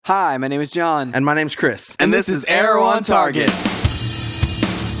Hi, my name is John. And my name's Chris. And this is Arrow on Target.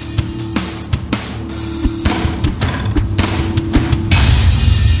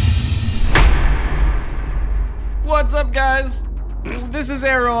 What's up, guys? This is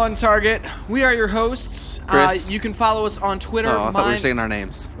Arrow on Target. We are your hosts. Chris. You can follow us on Twitter. Oh, I thought we were saying our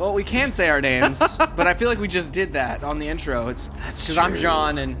names. Well, we can say our names, but I feel like we just did that on the intro. It's because I'm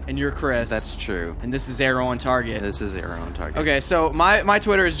John and you're Chris. That's true. And this is Arrow on Target. This is Arrow on Target. Okay, so my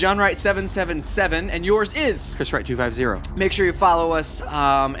Twitter is JohnWright777, and yours is Chris Wright 250. Make sure you follow us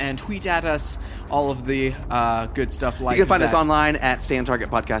and tweet at us all of the good stuff like that. You can find us online at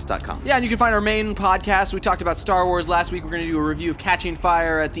stayontargetpodcast.com. Yeah, and you can find our main podcast. We talked about Star Wars last week. We're going to do a review of Catching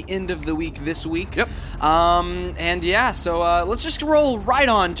Fire at the end of the week this week. Yep. And yeah, so let's just roll right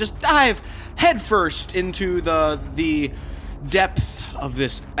on. Just dive headfirst into the depth of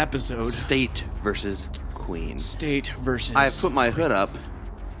this episode. State versus Queen. State versus... I put my hood up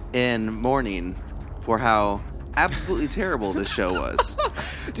in mourning for how absolutely terrible this show was.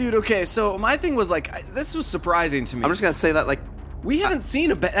 Dude, okay, so my thing was like, this was surprising to me. I'm just going to say that, like, we haven't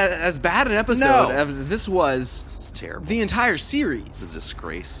seen as bad an episode No. as this was. it's terrible. The entire It's a series.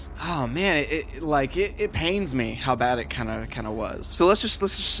 disgrace. Oh man, it pains me how bad it kind of was. So let's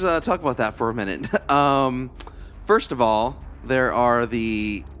just talk about that for a minute. First of all, there are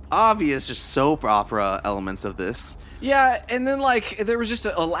the obvious just soap opera elements of this. Yeah, and then like there was just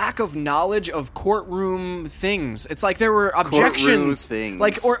a lack of knowledge of courtroom things. It's like there were objections, things.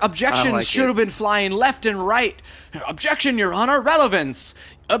 like or objections like should it. have been flying left and right. Objection, Your Honor, relevance.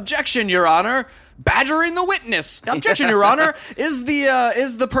 Objection, Your Honor, badgering the witness. Objection, Your Honor, is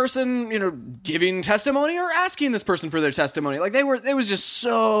the person giving testimony or asking this person for their testimony? Like it was just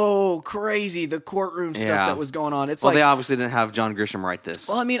so crazy the courtroom stuff Yeah. that was going on. It's Well, like they obviously didn't have John Grisham write this.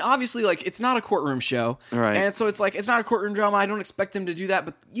 Well, I mean, obviously, like, it's not a courtroom show. Right. And so it's like, it's not a courtroom drama. I don't expect them to do that,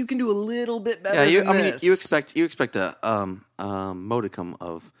 but you can do a little bit better yeah, than this. you expect a modicum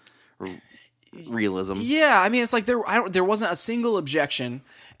of realism. Yeah, I mean, it's like there wasn't a single objection,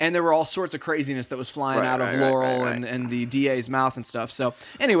 and there were all sorts of craziness that was flying out of Laurel and the DA's mouth and stuff. So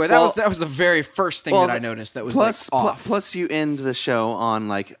anyway, that was the very first thing that I noticed that was off. Plus, you end the show on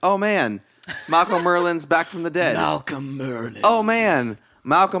like, oh man, Malcolm Merlin's back from the dead. Malcolm Merlin. Oh man,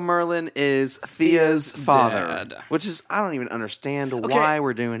 Malcolm Merlin is Thea's father, dad. which is I don't even understand why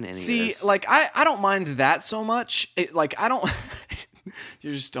we're doing any of this. See, like I don't mind that so much. I don't.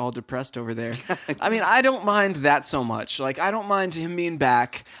 You're just all depressed over there. I mean, I don't mind that so much. Like, I don't mind him being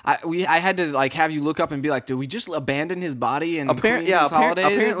back. I had to like have you look up and be like, did we just abandon his body and Queen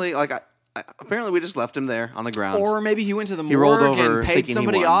Consolidated? Apparently, like apparently we just left him there on the ground. Or maybe he went to the rolled morgue over and paid thinking he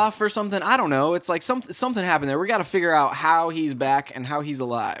somebody won. off or something. I don't know. It's like something happened there. We got to figure out how he's back and how he's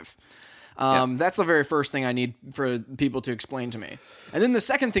alive. That's the very first thing I need for people to explain to me. And then the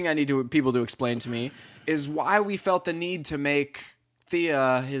second thing I need people to explain to me is why we felt the need to make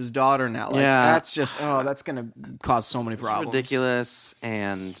Thea his daughter now. Like, that's just that's gonna cause so many problems. It's ridiculous,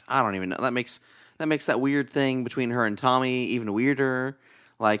 and I don't even know. That makes that weird thing between her and Tommy even weirder.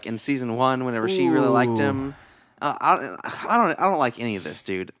 Like in season 1, whenever she really liked him, I don't like any of this,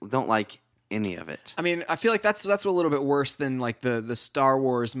 dude. Don't like any of it. I mean, I feel like that's a little bit worse than like the Star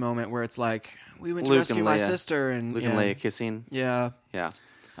Wars moment where it's like we went to Luke rescue and my Leia. sister and Luke and Leia kissing. Yeah. Yeah.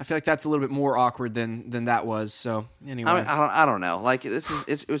 I feel like that's a little bit more awkward than that was. So anyway, I mean, I don't know. Like it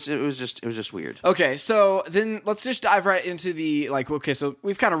was just weird. Okay, so then let's just dive right into the okay, so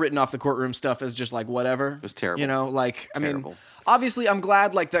we've kind of written off the courtroom stuff as just like whatever. It was terrible. I mean, obviously I'm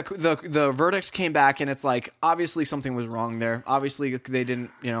glad like the verdict came back and it's like obviously something was wrong there. Obviously they didn't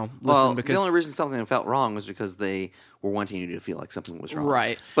listen because the only reason something felt wrong was because they were wanting you to feel like something was wrong.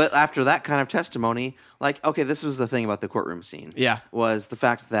 Right. But after that kind of testimony, like, okay, this was the thing about the courtroom scene. Yeah. Was the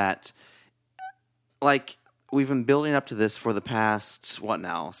fact that, like, we've been building up to this for the past, what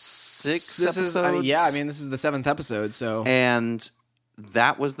now, 6 episodes? I mean, this is the 7th episode, so. And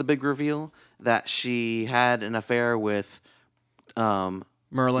that was the big reveal, that she had an affair with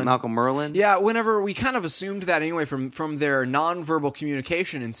Merlin. Malcolm Merlin. Yeah, whenever we kind of assumed that anyway from their nonverbal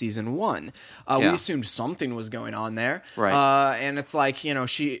communication in season 1, we assumed something was going on there. Right. And it's like,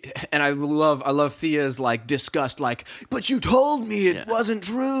 she and I love Thea's like disgust, like, but you told me it wasn't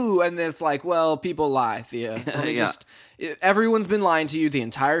true. And then it's like, well, people lie, Thea. Let me everyone's been lying to you the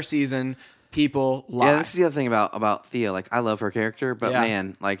entire season. People lie. Yeah, this is the other thing about Thea. Like, I love her character, but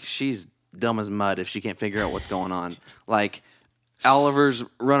man, like, she's dumb as mud if she can't figure out what's going on. Like, Oliver's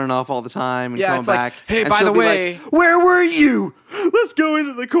running off all the time and coming back. Like, hey, and by she'll the be way, like, where were you? Let's go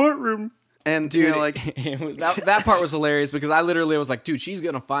into the courtroom. And Dude, like that part was hilarious because I literally was like, dude, she's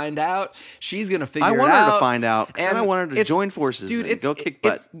gonna find out. She's gonna figure it out. I want her to find out, and I want her to join forces and go kick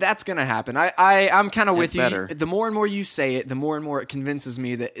butt. That's gonna happen. I'm kind of with you. Better. The more and more you say it, the more and more it convinces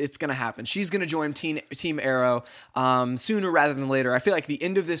me that it's gonna happen. She's gonna join Team Arrow sooner rather than later. I feel like the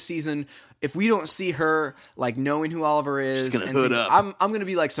end of this season, if we don't see her like knowing who Oliver is, she's gonna hood up. I'm gonna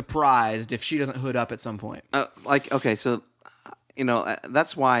be like surprised if she doesn't hood up at some point. Okay, so.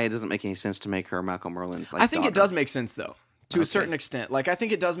 That's why it doesn't make any sense to make her Malcolm Merlin's. Like, I think daughter. it does make sense though, to a certain extent. Like I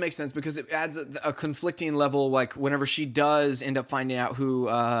think it does make sense because it adds a conflicting level. Like whenever she does end up finding out who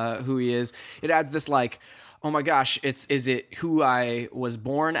he is, it adds this like, oh my gosh, is it who I was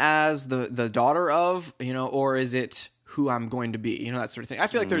born as, the daughter of, or is it who I'm going to be, that sort of thing. I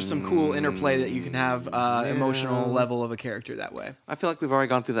feel like there's some cool interplay that you can have emotional level of a character that way. I feel like we've already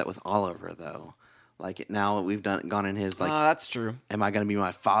gone through that with Oliver though. Like now we've gone in his like. That's true. Am I going to be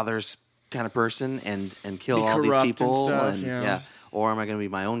my father's kind of person and kill Be all these people? And stuff, or am I going to be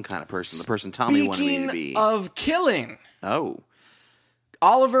my own kind of person? The person Tommy wanted me to be. Speaking of killing, Killing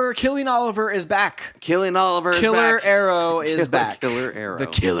Oliver is back. Killing Oliver is back. Killer Arrow is back. Killer Arrow. The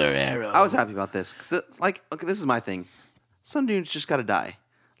Killer Arrow. I was happy about this because it's like, okay, this is my thing. Some dudes just got to die.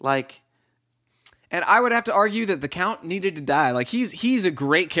 Like. And I would have to argue that the Count needed to die. Like he's a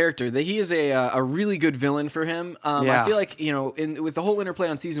great character. That he is a really good villain for him. I feel like with the whole interplay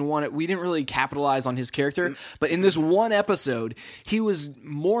on season 1, we didn't really capitalize on his character. But in this one episode, he was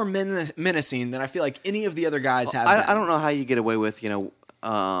more menacing than I feel like any of the other guys have. I don't know how you get away with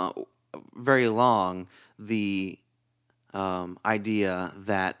very long the idea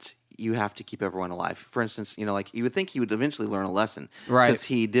that you have to keep everyone alive. For instance, like you would think he would eventually learn a lesson, right? Because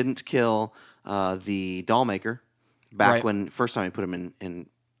he didn't kill. The doll maker back when first time he put him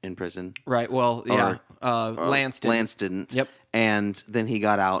in prison. Right. Well, yeah. Lance didn't. Lance didn't. Yep. And then he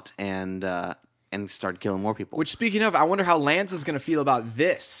got out and started killing more people. Which, speaking of, I wonder how Lance is going to feel about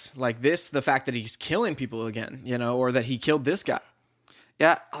this. Like the fact that he's killing people again, or that he killed this guy.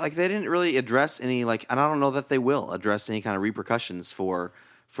 Yeah, like they didn't really address any and I don't know that they will address any kind of repercussions for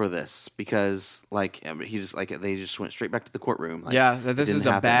this because he just they just went straight back to the courtroom. That this is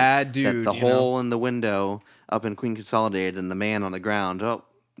a bad dude. The hole in the window up in Queen Consolidated and the man on the ground. Oh,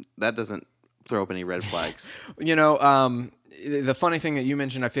 that doesn't throw up any red flags. The funny thing that you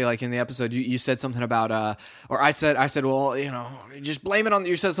mentioned, I feel like in the episode, you said something about, or I said, well, just blame it on.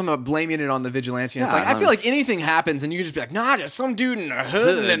 You said something about blaming it on the vigilante. And it's I feel like anything happens, and you can just be like, nah, just some dude in a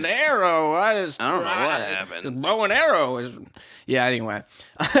hood and an arrow. I don't know what happened. Just bow and arrow. Yeah. Anyway,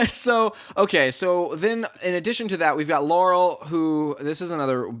 so then in addition to that, we've got Laurel, who this is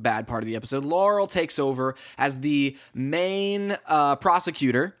another bad part of the episode. Laurel takes over as the main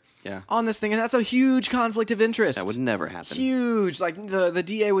prosecutor. Yeah. On this thing, and that's a huge conflict of interest. That would never happen. Huge. Like the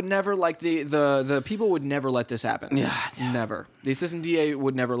DA would never the people would never let this happen. Yeah. Never. The assistant DA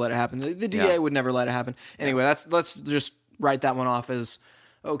would never let it happen. The DA would never let it happen. Anyway, let's just write that one off as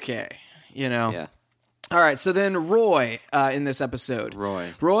okay. Yeah. All right, so then Roy in this episode.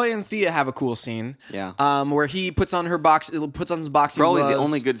 Roy and Thea have a cool scene. Yeah. Where he puts on his boxing Probably gloves. the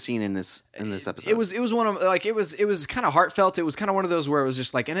only good scene in this episode. It was one of it was kind of heartfelt. It was kind of one of those where it was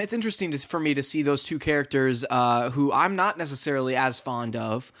just and it's interesting for me to see those two characters who I'm not necessarily as fond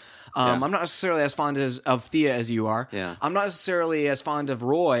of. I'm not necessarily as fond of Thea as you are. Yeah. I'm not necessarily as fond of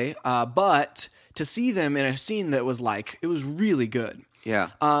Roy, but to see them in a scene that was it was really good. Yeah.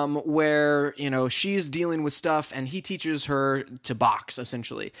 Where, she's dealing with stuff and he teaches her to box,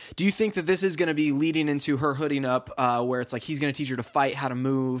 essentially. Do you think that this is going to be leading into her hooding up, where it's he's going to teach her to fight, how to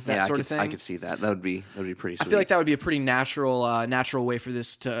move, that sort of thing? I could see that. That would be pretty sweet. I feel like that would be a pretty natural way for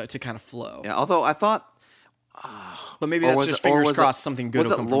this to kind of flow. Yeah, although I thought... But maybe that's just fingers crossed something good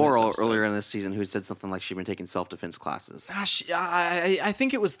will come from this Was it Laurel episode. earlier in this season who said something like she'd been taking self-defense classes? Gosh, I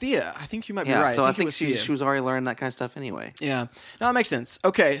think it was Thea. I think you might be right. So I think she was already learning that kind of stuff anyway. Yeah. No, that makes sense.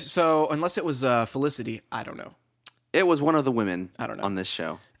 Okay, so unless it was Felicity, I don't know. It was one of the women I don't know. on this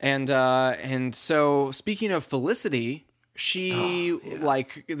show. And so speaking of Felicity, she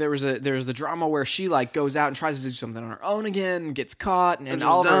there's the drama where she goes out and tries to do something on her own again, gets caught, and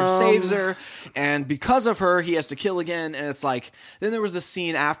Oliver saves her, and because of her he has to kill again, and it's then there was the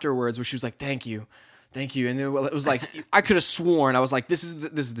scene afterwards where she was like, thank you, and then it was I could have sworn, I was like, this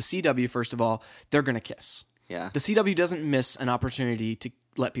is the CW. First of all, they're gonna kiss. Yeah. The CW doesn't miss an opportunity to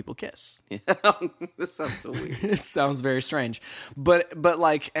let people kiss. Yeah. This sounds so weird. It sounds very strange. But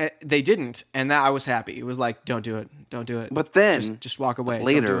they didn't, and that I was happy. It was don't do it. Don't do it. But then just walk away.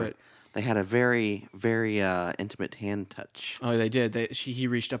 Later, don't do it. They had a very, very intimate hand touch. Oh, they did. He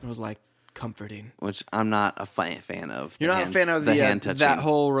reached up and was like, comforting. which I'm not a fan of. You're not a fan of the hand touching. that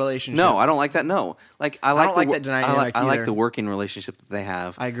whole relationship. No, I don't like that. No, like I like don't like that dynamic I like either. the working relationship that they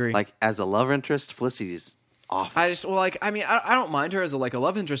have. I agree. Like as a love interest, Felicity's awful. I don't mind her as a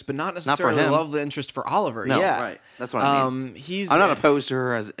love interest, but not necessarily a him. love interest for Oliver. No, yeah, right. That's what I mean. I'm not opposed to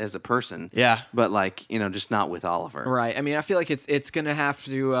her as a person. Yeah. but like just not with Oliver. Right. I mean, I feel like it's gonna have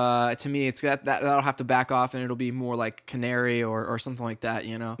to. To me, it's that'll have to back off, and it'll be more like Canary or something like that.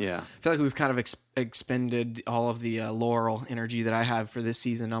 Yeah. I feel like we've kind of expended all of the Laurel energy that I have for this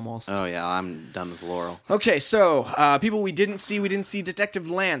season almost. Oh yeah, I'm done with Laurel. Okay, so people we didn't see Detective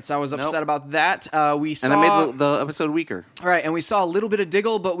Lance. I was upset about that. We saw, and I made the episode weaker. Right, and we saw a little bit of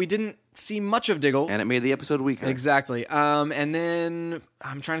Diggle, but we didn't see much of Diggle. And it made the episode weaker. Exactly. And then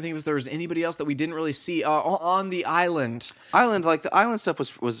I'm trying to think if there was anybody else that we didn't really see on the island. The island stuff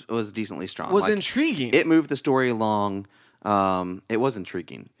was decently strong. Was intriguing. It moved the story along. It was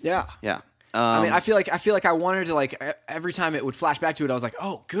intriguing. Yeah. Yeah. I mean, I feel like I wanted to every time it would flash back to it, I was like,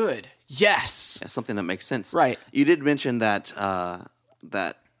 oh, good, yes, Yeah, something that makes sense. Right. You did mention that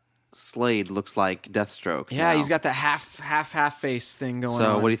that Slade looks like Deathstroke. Yeah, now. he's got that half face thing going on.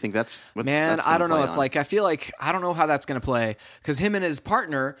 So what do you think that's? Man, I don't know. It's like I feel like I don't know how that's gonna play because him and his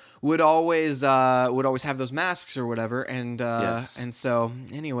partner would always have those masks or whatever, and Yes. and so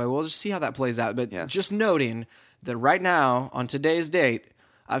anyway, we'll just see how that plays out. But Yes. just noting that right now on today's date,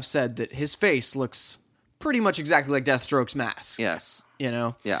 I've said that his face looks pretty much exactly like Deathstroke's mask. Yes.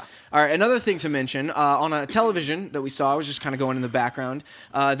 Yeah. Yeah. All right. Another thing to mention on a television that we saw, I was just kind of going in the background.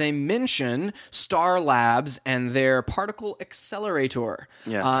 They mention Star Labs and their particle accelerator.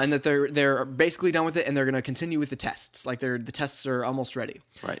 Yes. And that they're basically done with it, and they're going to continue with the tests. Like the tests are almost ready.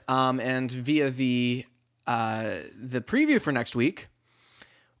 Right. And via the preview for next week,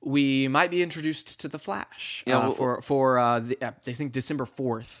 we might be introduced to the Flash. Yeah, They think December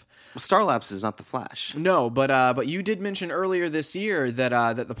 4th. Star Labs is not the Flash. No, but you did mention earlier this year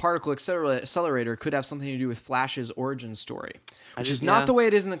that the particle accelerator could have something to do with Flash's origin story, which is not the way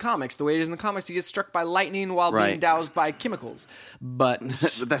it is in the comics. The way it is in the comics, he gets struck by lightning while being doused by chemicals. But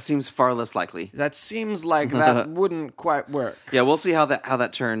That seems far less likely. that seems like that wouldn't quite work. Yeah, we'll see how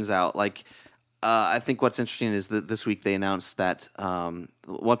that turns out. Like, I think what's interesting is that this week they announced that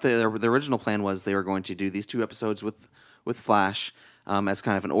what the original plan was they were going to do these 2 episodes with Flash as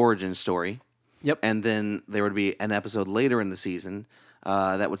kind of an origin story. Yep. And then there would be an episode later in the season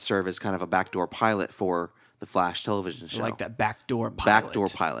that would serve as kind of a backdoor pilot for the Flash television show. Like that backdoor pilot. Backdoor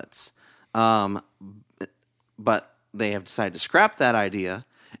pilots. But they have decided to scrap that idea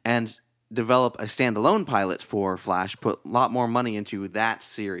and develop a standalone pilot for Flash, put a lot more money into that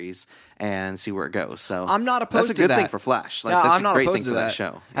series, and see where it goes. So I'm not opposed that's to a good that. thing for Flash. Like, Yeah, that's I'm not a great opposed thing to for that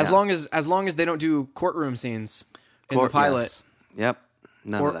show. As Yeah. long as they don't do courtroom scenes in the pilot. Yes. Yep.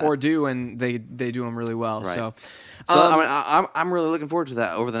 None of that. Or do, and they do them really well. Right. So I mean, I'm really looking forward to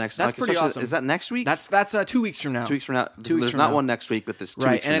that over the next. That's pretty especially- awesome. Is that next week? that's 2 weeks from now. 2 weeks from now. 2 weeks There's from not now. one next week, but there's 2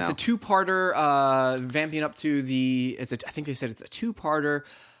 Right, weeks and from it's now. a 2-parter, vamping up to I think they said it's a 2-parter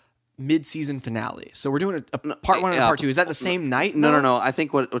mid-season finale. So we're doing a part 1 and part 2. Is that the same night? No. I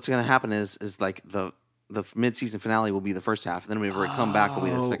think what's going to happen is like the mid-season finale will be the first half, and then whenever we come back will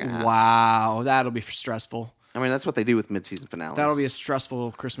be the second half. Wow, that'll be stressful. I mean, that's what they do with mid-season finales. That'll be a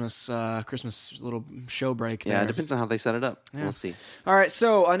stressful Christmas little show break there. Yeah, it depends on how they set it up. We'll see. All right,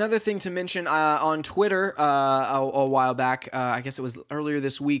 so another thing to mention on Twitter a while back, I guess it was earlier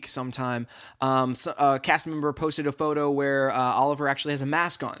this week sometime, a cast member posted a photo where Oliver actually has a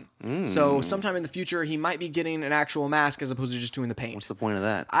mask on. So sometime in the future, he might be getting an actual mask as opposed to just doing the paint. What's the point of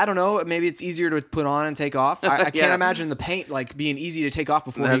that? I don't know. Maybe it's easier to put on and take off. I Yeah. can't imagine the paint being easy to take off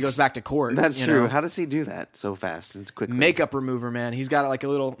before he That's- goes back to court. That's you true. know? How does he do that so fast and quickly? Makeup remover, man. He's got like a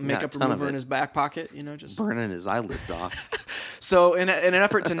little makeup ton of remover in it. his back pocket. Just burning his eyelids off. so in an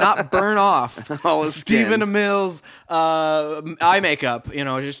effort to not burn off All his Stephen skin. Amell's eye makeup,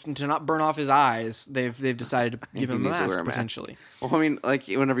 just to not burn off his eyes, they've decided to give him a needs to mask wear a mask. potentially. Well, I mean, like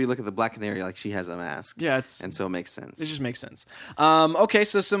whenever you look at the Black Canary, like she has a mask. Yeah, and so it makes sense. It just makes sense. Okay,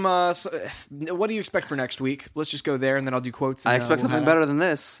 so what do you expect for next week? Let's just go there, and then I'll do quotes. And, I expect we'll something head better than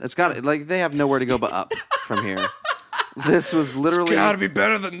this. It's got they have nowhere to go but up from here. This was literally Gotta be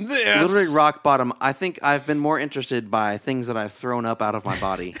better than this. literally rock bottom. I think I've been more interested by things that I've thrown up out of my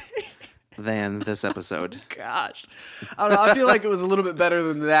body than this episode. Gosh, I don't know. I feel like it was a little bit better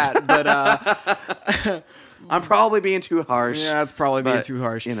than that, but I'm probably being too harsh. yeah, that's probably being too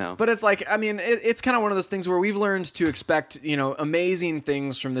harsh. You know, but it's like, I mean, it's kind of one of those things where we've learned to expect, amazing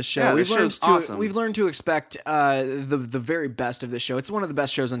things from this show. Yeah, we've this learned show's to awesome. we've learned to expect the very best of this show. It's one of the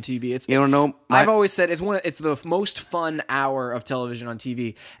best shows on TV. It's you don't know. I've always said it's the most fun hour of television on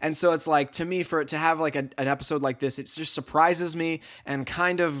TV, and so it's like, to me, for it to have like an episode like this, it just surprises me and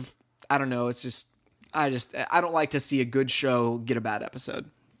kind of, I don't know. It's just I don't like to see a good show get a bad episode.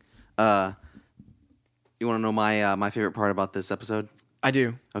 You want to know my favorite part about this episode? I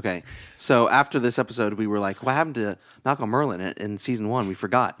do. Okay, so after this episode, we were like, "What happened to Malcolm Merlyn in season 1?" We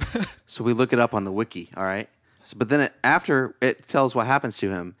forgot, so we look it up on the wiki. All right, but then after it tells what happens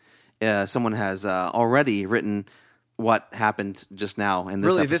to him, someone has already written what happened just now in this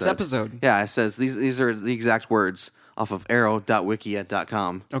Really, episode. this episode? Yeah, it says these are the exact words off of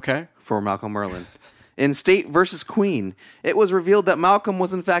arrow.wikia.com. Okay. For Malcolm Merlyn. In State versus Queen, it was revealed that Malcolm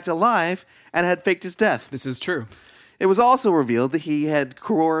was in fact alive and had faked his death. This is true. It was also revealed that he had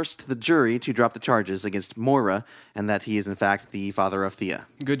coerced the jury to drop the charges against Moira and that he is in fact the father of Thea.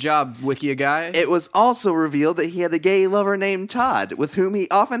 Good job, Wikia guy. It was also revealed that he had a gay lover named Todd, with whom he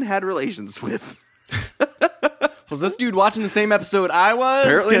often had relations with. Was this dude watching the same episode I was?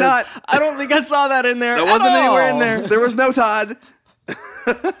 Apparently 'Cause not. I don't think I saw that in there. That at wasn't anywhere all. in there. There was no Todd.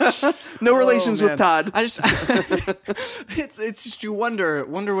 No relations with Man. Todd. I just it's just you wonder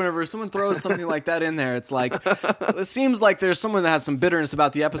whenever someone throws something like that in there. It's like it seems like there's someone that has some bitterness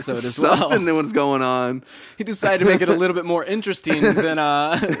about the episode as Something well. that was going on. He decided to make it a little bit more interesting than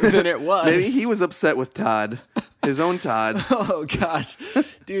it was. Maybe he was upset with Todd. His own Todd. Oh gosh,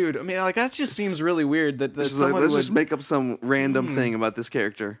 dude. I mean, like that just seems really weird that Just like, someone let's would. just make up some random thing about this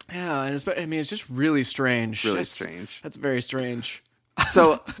character. Yeah, and I mean, it's just really strange. Really strange. That's very strange.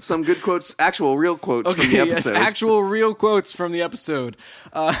 So, some good quotes, actual real quotes from the Yes, episode. actual real quotes from the episode.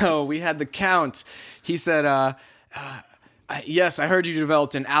 We had the Count. He said, yes, I heard you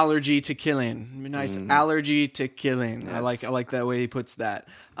developed an allergy to killing. Nice allergy to killing. Yes. I like that way he puts that.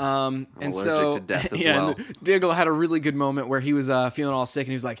 And Allergic so, to death as yeah, well. and Diggle had a really good moment where he was feeling all sick,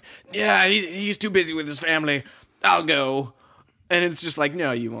 and he was like, "Yeah, he's too busy with his family. I'll go." And it's just like,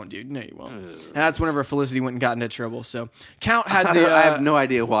 no, you won't, dude. No, you won't. And that's whenever Felicity went and got into trouble. So Count had the. I have no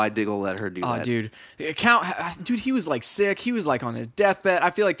idea why Diggle let her do Oh, that. dude. Dude, he was like sick. He was like on his deathbed. I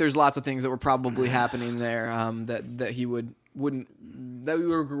feel like there's lots of things that were probably happening there that he would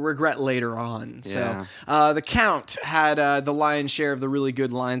regret later on. Yeah. So the Count had the lion's share of the really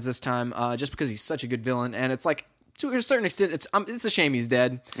good lines this time, just because he's such a good villain. And it's like, to a certain extent, it's a shame he's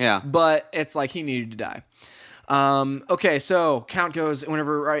dead. Yeah. But it's like he needed to die. Okay, so Count goes,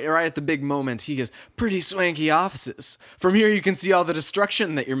 whenever right at the big moment, he goes, "Pretty swanky offices. From here you can see all the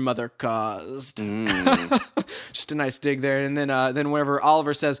destruction that your mother caused." Just a nice dig there. And then whenever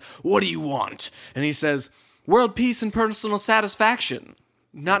Oliver says, "What do you want?" and he says, "World peace and personal satisfaction."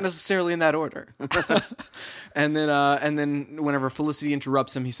 Not necessarily in that order. And then whenever Felicity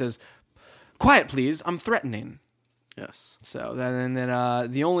interrupts him, he says, "Quiet, please. I'm threatening." Yes. So then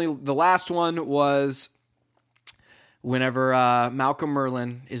the last one was whenever Malcolm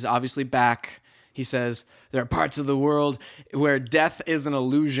Merlyn is obviously back. He says, "There are parts of the world where death is an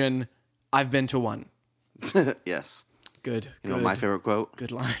illusion. I've been to one." Yes. Good. You know my favorite quote?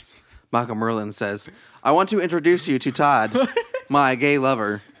 Good lines. Malcolm Merlyn says, "I want to introduce you to Todd, my gay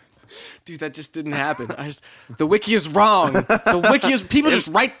lover." Dude, that just didn't happen. The wiki is wrong. The wiki is people just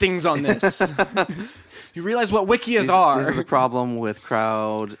write things on this. You realize what wikias are. This is the problem with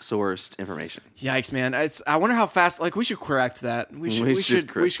crowdsourced information. Yikes, man! I wonder how fast. Like, we should correct that. We should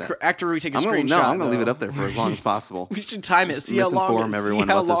correct that. after we take a screenshot. No, I'm gonna leave it up there for as long as possible. We should time it. See how long Misinform everyone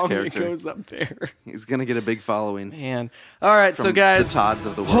see how about this long character. it goes up there. He's gonna get a big following. Man. All right, so From guys, the Todds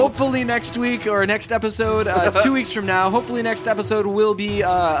of the world. hopefully next week or next episode, it's 2 weeks from now. Hopefully next episode will be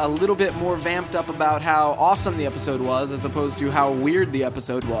a little bit more vamped up about how awesome the episode was, as opposed to how weird the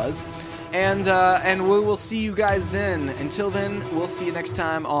episode was. And we will see you guys then. Until then, we'll see you next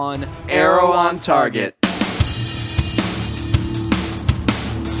time on Arrow on Target.